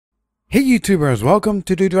Hey YouTubers, welcome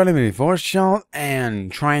to the Duality Force channel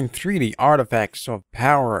and Trine 3D Artifacts of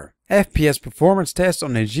Power. FPS performance test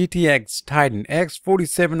on the GTX Titan X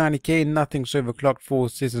 4790K, nothing so overclocked, full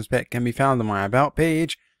system spec can be found on my about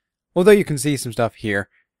page, although you can see some stuff here.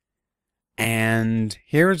 And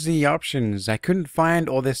here's the options. I couldn't find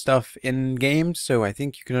all this stuff in game, so I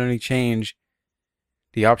think you can only change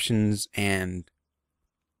the options and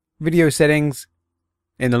video settings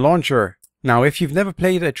in the launcher. Now, if you've never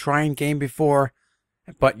played a Trine game before,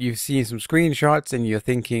 but you've seen some screenshots and you're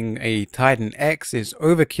thinking a Titan X is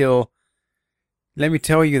overkill, let me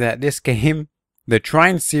tell you that this game, the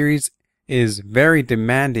Trine series, is very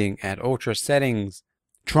demanding at ultra settings.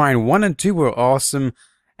 Trine 1 and 2 were awesome,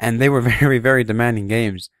 and they were very demanding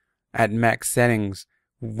games at max settings.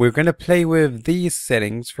 We're going to play with these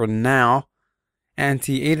settings for now.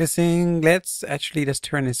 Anti-aliasing, let's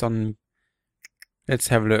turn this on. Let's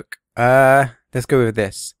have a look. Let's go with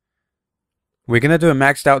this. We're gonna do a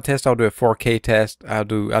maxed out test. I'll do a 4K test. I'll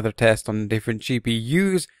do other tests on different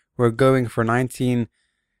GPUs. We're going for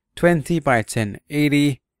 1920 by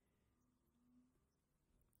 1080.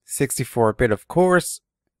 64-bit, of course.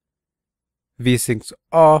 V-Sync's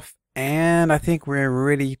off, and I think we're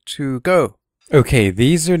ready to go. Okay,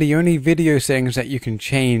 these are the only video settings that you can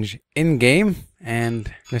change in-game,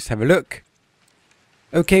 and let's have a look.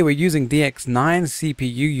 Okay, we're using DX9,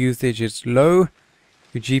 CPU usage is low,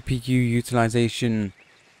 your GPU utilization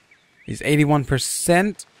is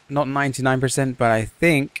 81%, not 99%, but I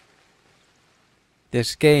think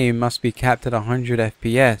this game must be capped at 100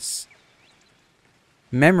 FPS.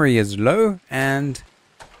 Memory is low, and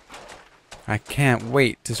I can't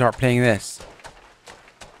wait to start playing this.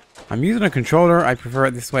 I'm using a controller, I prefer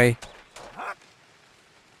it this way.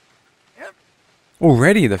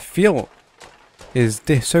 Already the feel is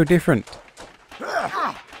so different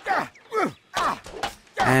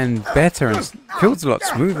and better, and feels a lot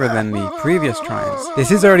smoother than the previous Trines.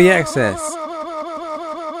 This is early access.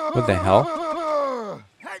 What the hell?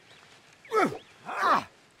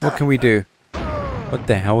 What can we do? What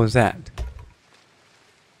the hell was that?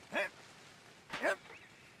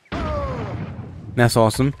 That's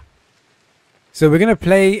awesome. So we're gonna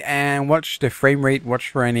play and watch the frame rate, watch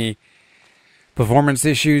for any performance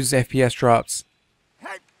issues, FPS drops.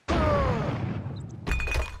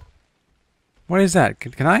 What is that?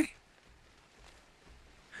 Can I?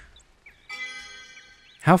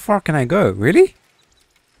 How far can I go? Really?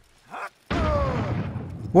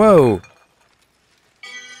 Whoa.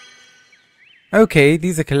 Okay,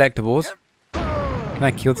 these are collectibles. Can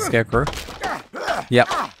I kill the scarecrow? Yep.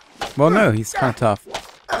 Well, no, he's kind of tough.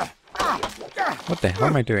 What the hell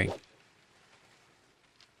am I doing?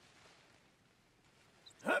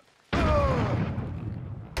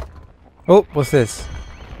 Oh, what's this?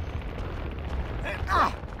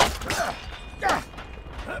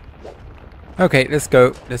 Okay, let's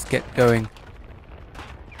go. Let's get going.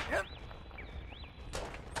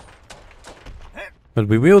 But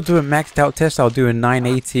we will do a maxed out test. I'll do a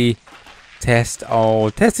 980 test.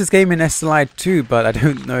 I'll test this game in SLI too, but I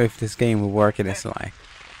don't know if this game will work in SLI.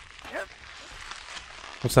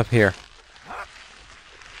 What's up here?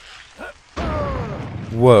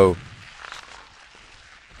 Whoa.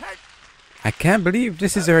 I can't believe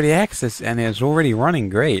this is early access and it's already running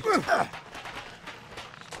great.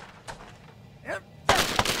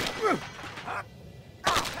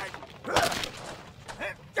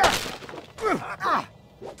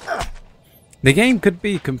 The game could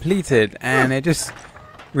be completed and they're just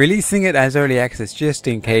releasing it as early access just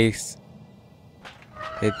in case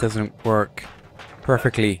it doesn't work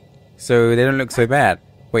perfectly, so they don't look so bad.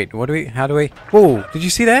 Wait, how do we? Whoa, did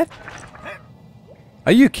you see that?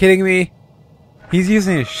 Are you kidding me? He's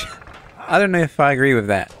using a I don't know if I agree with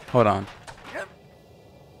that. Hold on.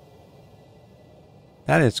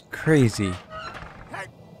 That is crazy.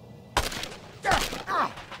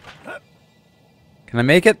 Can I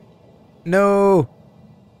make it? No!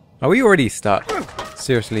 Are we already stuck?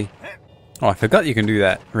 Seriously? Oh, I forgot you can do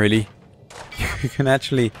that. Really? You can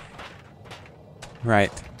actually...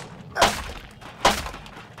 Right.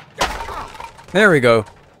 There we go.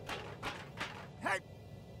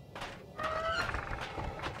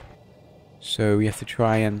 So we have to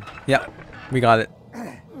try and... Yep, we got it.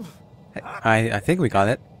 I think we got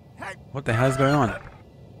it. What the hell is going on?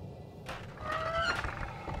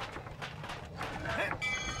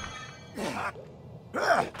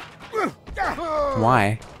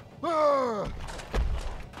 Why?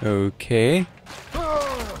 Okay.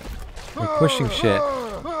 We're pushing shit.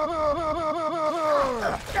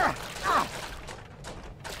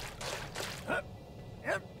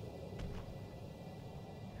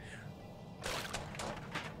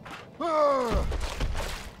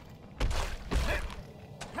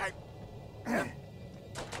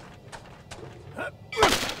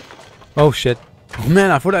 Oh shit. Oh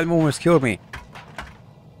man, I thought that almost killed me.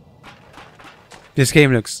 This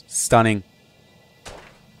game looks stunning.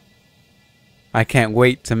 I can't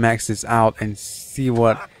wait to max this out and see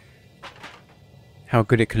how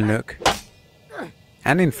good it can look.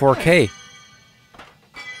 And in 4K.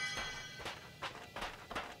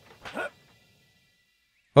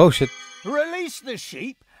 Oh shit. Release the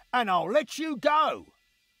sheep and I'll let you go.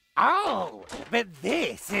 Oh, but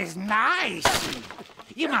this is nice.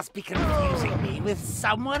 You must be confusing me with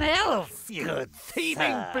someone else, you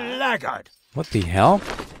Thieving blackguard. What the hell?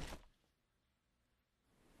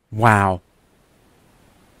 Wow.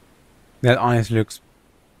 That honestly looks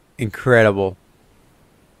incredible.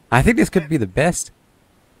 I think this could be the best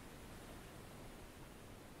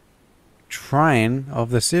Trine of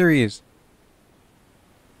the series.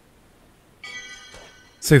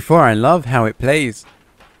 So far, I love how it plays.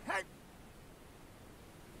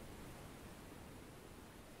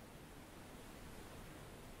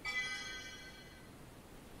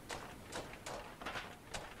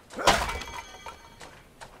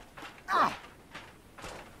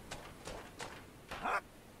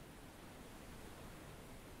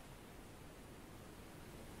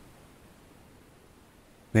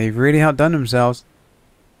 They've really outdone themselves.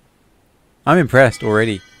 I'm impressed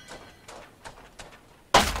already.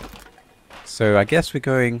 So I guess we're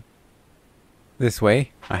going this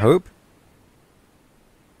way, I hope.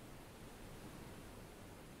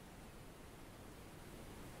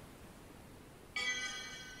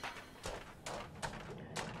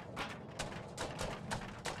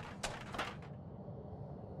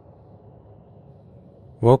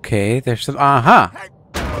 Okay, there's some... Aha!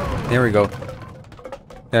 There we go.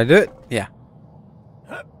 Did I do it? Yeah.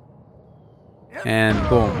 And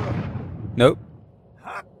boom. Nope.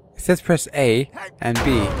 It says press A and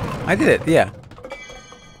B. I did it, yeah.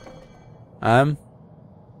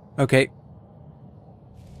 Okay.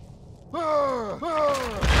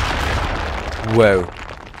 Whoa.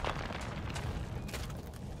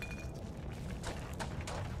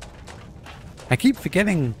 I keep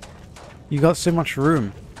forgetting you got so much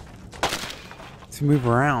room to move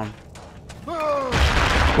around.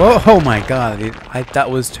 Whoa, oh my god, that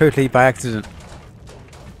was totally by accident.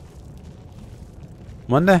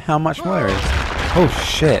 Wonder how much more there is. Oh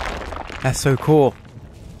shit, that's so cool.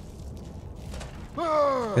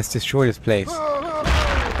 Let's destroy this place.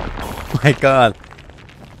 Oh my god.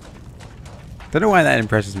 Don't know why that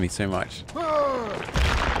impresses me so much.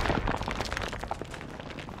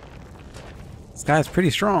 This guy's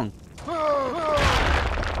pretty strong.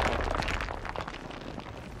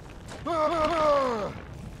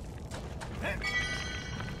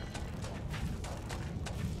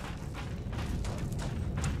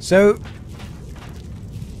 So,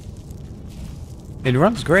 it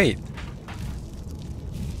runs great.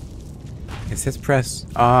 It says press...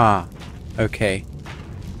 Ah, okay.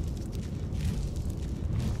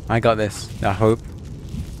 I got this, I hope.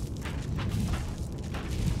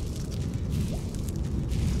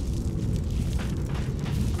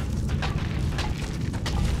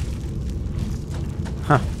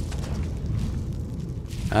 Huh.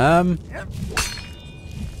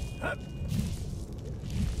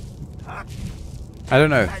 I don't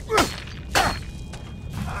know.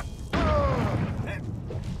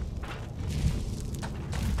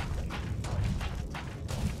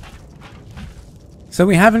 So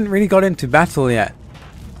we haven't really got into battle yet.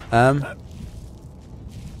 I'm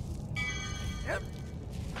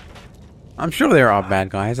sure there are bad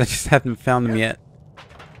guys, I just haven't found them yet.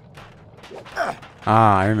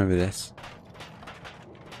 Ah, I remember this.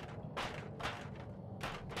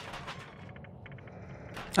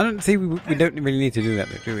 I don't see we don't really need to do that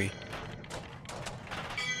though, do we?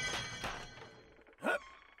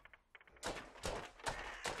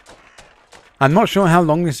 I'm not sure how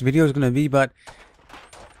long this video is going to be, but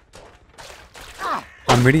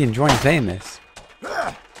I'm really enjoying playing this.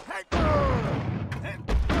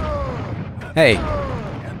 Hey!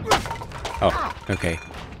 Oh, okay.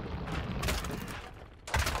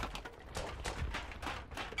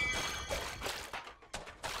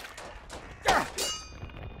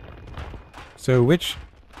 So which...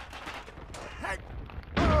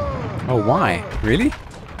 Oh, why? Really?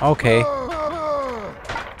 Okay.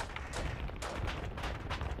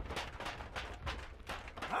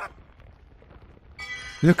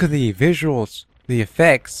 Look at the visuals, the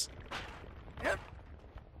effects.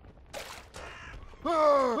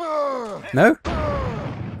 No?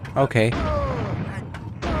 Okay.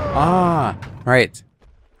 Ah, right.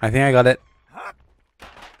 I think I got it.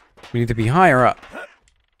 We need to be higher up.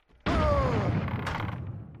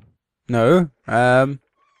 No.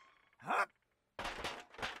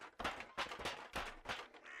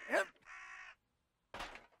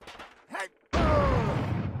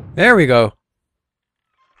 There we go.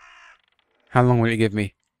 How long will it give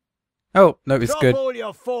me? Oh, no, it's Drop good. all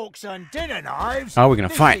your forks and dinner knives. Oh, we're gonna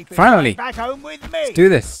This fight. sheep is Finally. going back home with me. Let's do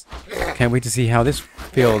this. Can't wait to see how this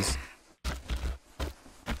feels.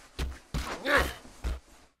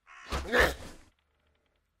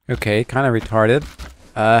 Okay, kind of retarded.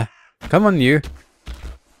 Come on, you.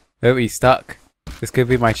 Oh, he's stuck. This could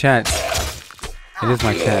be my chance. It is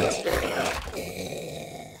my chance.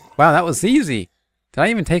 Wow, that was easy. Did I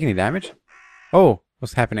even take any damage? Oh,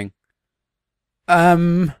 what's happening?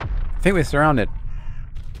 I think we're surrounded.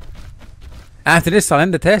 After this, I'll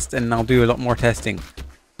end the test and I'll do a lot more testing.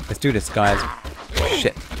 Let's do this, guys.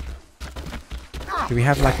 Shit. Do we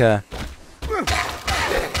have like a...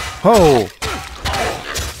 Oh!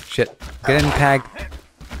 Shit. Get in, tag.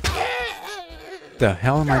 The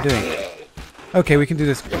hell am I doing? Okay, we can do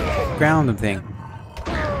this ground thing.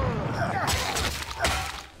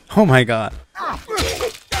 Oh my god.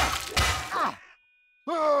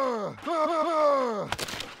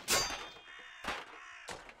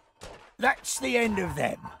 That's the end of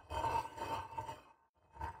them.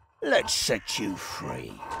 Let's set you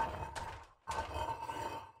free.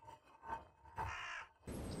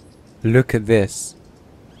 Look at this.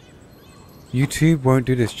 YouTube won't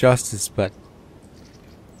do this justice, but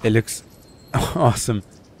it looks awesome.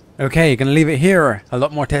 Okay, gonna leave it here. A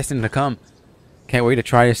lot more testing to come. Can't wait to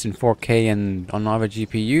try this in 4K and on other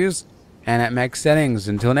GPUs and at max settings.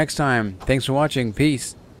 Until next time, thanks for watching.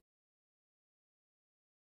 Peace.